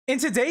In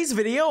today's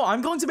video,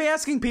 I'm going to be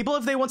asking people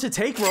if they want to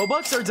take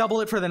Robux or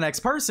double it for the next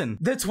person.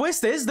 The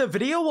twist is the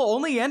video will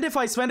only end if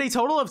I spend a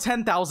total of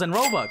 10,000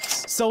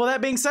 Robux. So with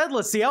that being said,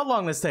 let's see how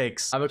long this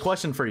takes. I have a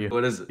question for you.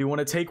 What is it? Do you want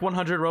to take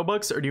 100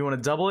 Robux or do you want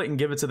to double it and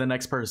give it to the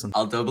next person?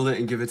 I'll double it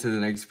and give it to the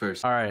next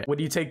person. All right.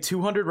 Would you take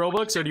 200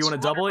 Robux or do you want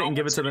to double it and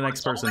give it to the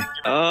next person?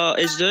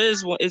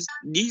 It's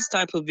these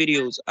type of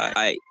videos.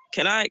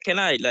 Can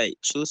I like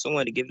choose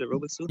someone to give the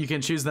Robux to? You can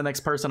choose the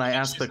next person I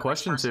asked the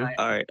question to.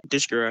 All right,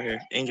 this girl right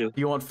here, Angel. Do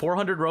you want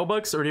 400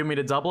 Robux or do you want me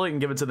to double it and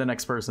give it to the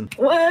next person?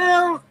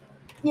 Well,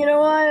 you know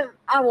what?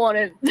 I want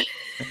it.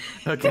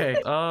 Okay.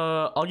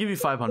 I'll give you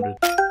 500.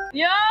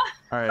 Yeah.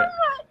 All right.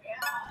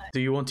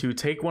 Do you want to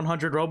take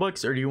 100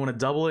 Robux or do you want to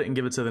double it and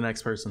give it to the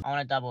next person? I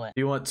want to double it.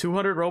 Do you want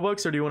 200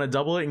 Robux or do you want to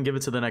double it and give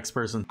it to the next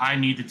person? I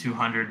need the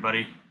 200,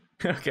 buddy.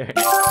 Okay.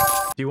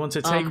 Do you want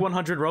to take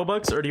 100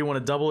 Robux or do you want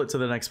to double it to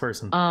the next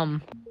person?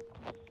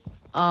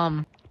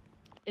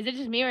 Is it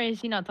just me or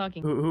is he not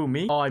talking? Who,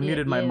 me? Oh, I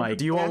muted my mic.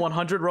 Do you want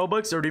 100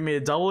 Robux or do you want me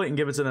to double it and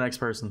give it to the next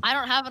person? I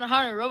don't have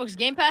 100 Robux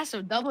Game Pass,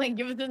 so double it and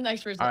give it to the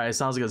next person. All right,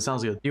 sounds good,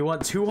 sounds good. Do you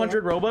want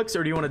 200 Robux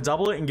or do you want to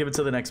double it and give it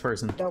to the next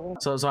person? Double.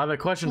 So I have a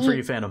question for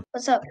you, Phantom.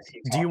 What's up?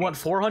 Do you want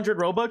 400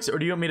 Robux or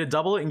do you want me to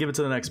double it and give it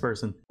to the next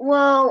person?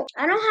 Well,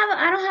 I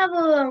don't have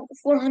a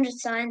 400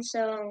 sign,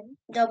 so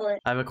double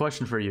it. I have a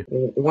question for you.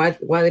 What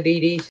are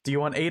these? Do you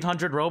want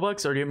 800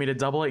 Robux or do you want me to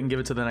double it and give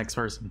it to the next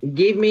person?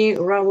 Give me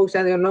Robux.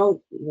 I don't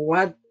know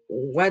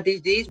what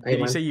is this. Did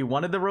you say you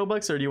wanted the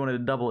Robux or do you want to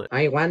double it?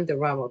 I want the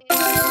Robux.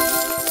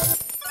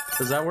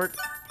 Does that work?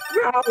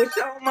 Bro,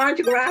 so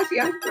much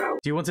gracias, bro.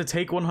 Do you want to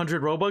take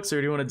 100 Robux or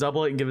do you want to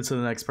double it and give it to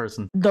the next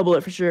person? Double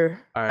it for sure.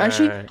 All right,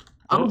 Actually, all right.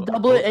 I'll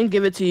double it and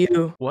give it to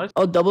you. What?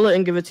 I'll double it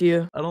and give it to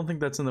you. I don't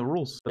think that's in the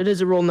rules. It is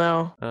a rule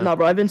now. Nah,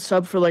 bro, I've been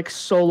subbed for like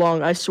so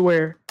long. I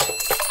swear.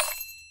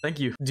 Thank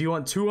you. Do you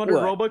want 200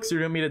 Robux or do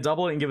you want me to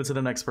double it and give it to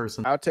the next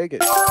person? I'll take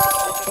it.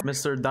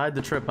 Mr. Died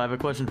the Trip, I have a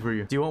question for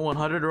you. Do you want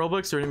 100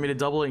 Robux or do you want me to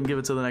double it and give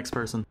it to the next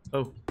person?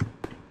 Oh.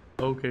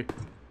 Okay.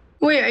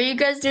 Wait, are you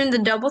guys doing the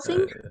double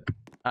thing?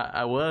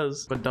 I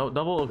was, but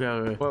double?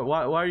 Okay.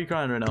 Why are you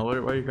crying right now? Why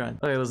are you crying?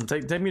 Okay, listen,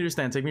 take me to your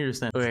stand. Take me to your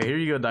stand. Okay, here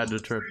you go, Died the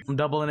Trip. I'm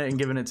doubling it and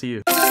giving it to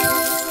you.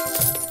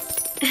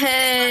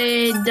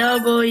 Hey,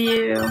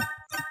 W.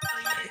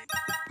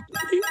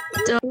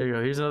 There you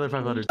go. Here's another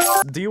 500.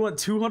 Do you want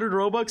 200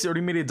 Robux or do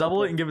you want me to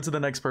double it and give it to the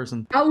next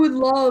person? I would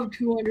love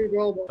 200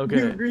 Robux. Okay.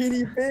 You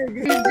greedy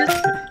pig.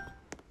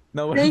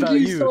 No, what Thank about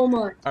you so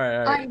much. All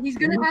right. He's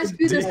gonna ask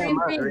you the same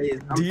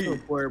thing. I'm so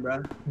poor,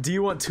 bro. Do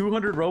you want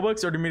 200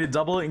 Robux or do you want me to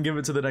double it and give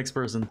it to the next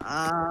person?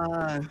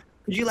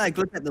 Could you like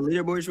look at the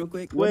leaderboards real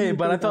quick? Wait,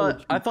 but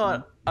I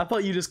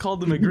thought you just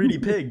called him a greedy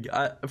pig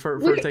for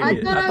taking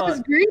it. I was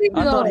greedy.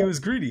 I thought he was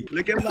greedy.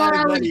 Look at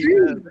my money.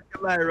 Look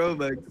at my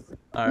Robux.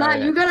 Nah,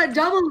 you gotta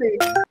double it.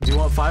 Do you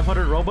want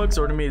 500 Robux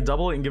or do you want me to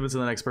double it and give it to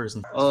the next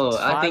person? Oh,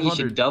 I think you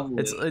should double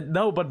it.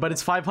 No, but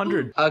it's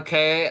 500.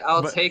 Okay,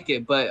 I'll take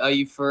it, but are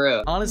you for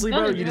real? Honestly,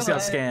 bro, you just got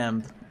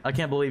scammed. I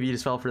can't believe you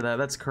just fell for that.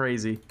 That's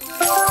crazy.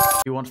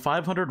 You want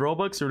 500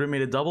 Robux or do you want me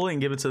to double it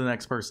and give it to the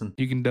next person?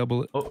 You can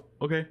double it. Oh,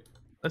 okay.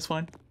 That's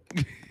fine.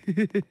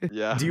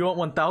 Yeah. Do you want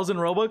 1,000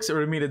 Robux or do you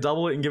want me to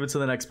double it and give it to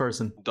the next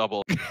person?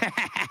 Double.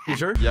 You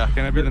sure? Yeah.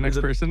 Can I be the next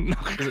person?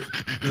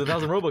 It's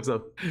 1,000 Robux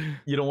though.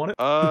 You don't want it?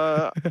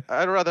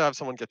 I'd rather have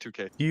someone get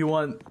 2K. Do you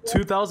want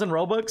 2,000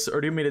 Robux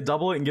or do you want me to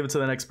double it and give it to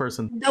the next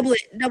person? Double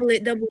it. We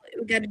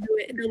gotta do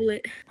it. Double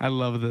it. I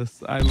love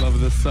this. I love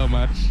this so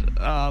much.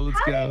 Let's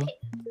go.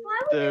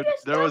 Dude,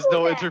 there was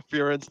no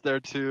interference there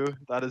too.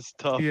 That is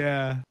tough.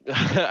 Yeah.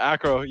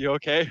 Acro, you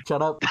okay?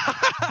 Shut up.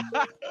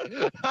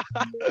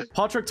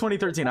 Patrick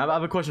 2013, I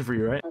have a question for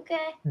you, right? Okay.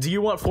 Do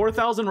you want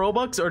 4,000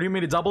 Robux or do you want me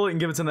to double it and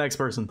give it to the next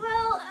person?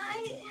 Well,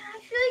 I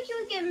feel like you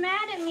would get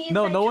mad at me.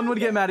 No, no one would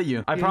get mad at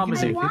you. I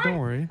promise you. Don't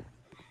worry.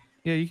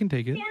 Yeah, you can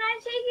take it. Can I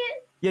take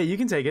it? Yeah, you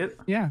can take it.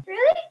 Yeah.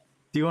 Really?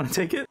 Do you want to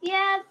take it?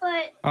 Yeah,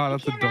 but. Oh,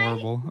 that's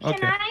adorable. Can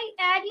Okay. I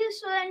add you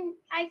so then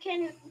I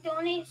can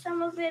donate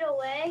some of it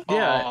away?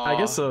 Yeah, I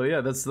guess so.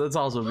 Yeah, that's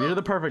awesome. You're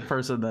the perfect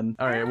person then.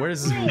 All right, where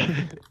is this? I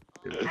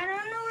don't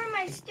know where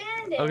my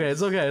stand is. Okay,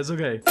 it's okay. It's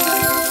okay.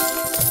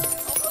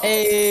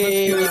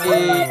 Hey.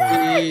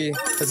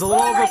 It's a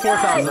little over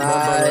 4,000.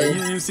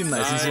 But you seem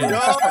nice. You seem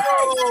nice.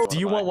 Do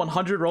you want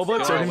 100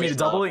 Robux or do you want me to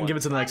double it and give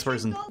it to the next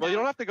person? Well, you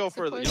don't have to go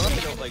further. You don't have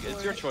to go, like,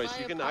 it's your choice.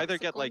 You can either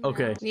get, like...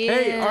 Okay.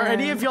 Hey, are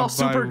any of y'all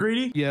super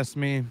greedy? Yes,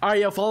 me. All right,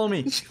 yeah, follow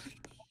me.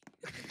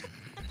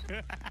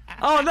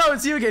 Oh no,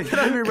 it's you again. Get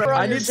over here, bro.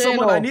 I need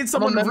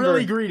someone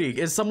really greedy.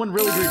 Is someone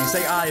really greedy?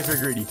 Say I if you're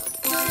greedy.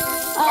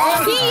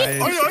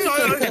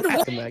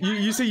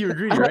 You say you were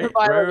greedy, right?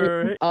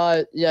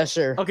 Right. Yeah,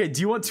 sure. Okay, do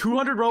you want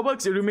 200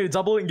 Robux or do you want me to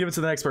double it and give it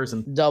to the next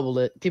person? Double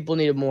it. People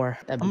need it more.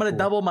 I'm gonna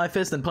double my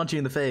fist and punch you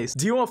in the face.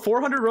 Do you want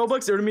 400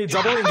 Robux or do you want me to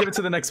double it and give it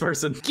to the next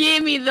person?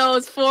 Give me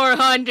those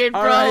 400,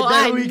 bro. All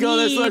right, there we go.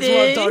 That's what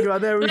I'm talking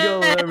about. There we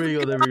go.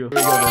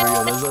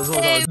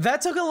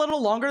 That took a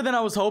little longer than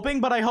I was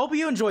hoping, but I hope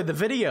you enjoyed the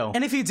video.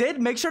 And if you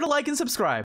did, make sure to like and subscribe.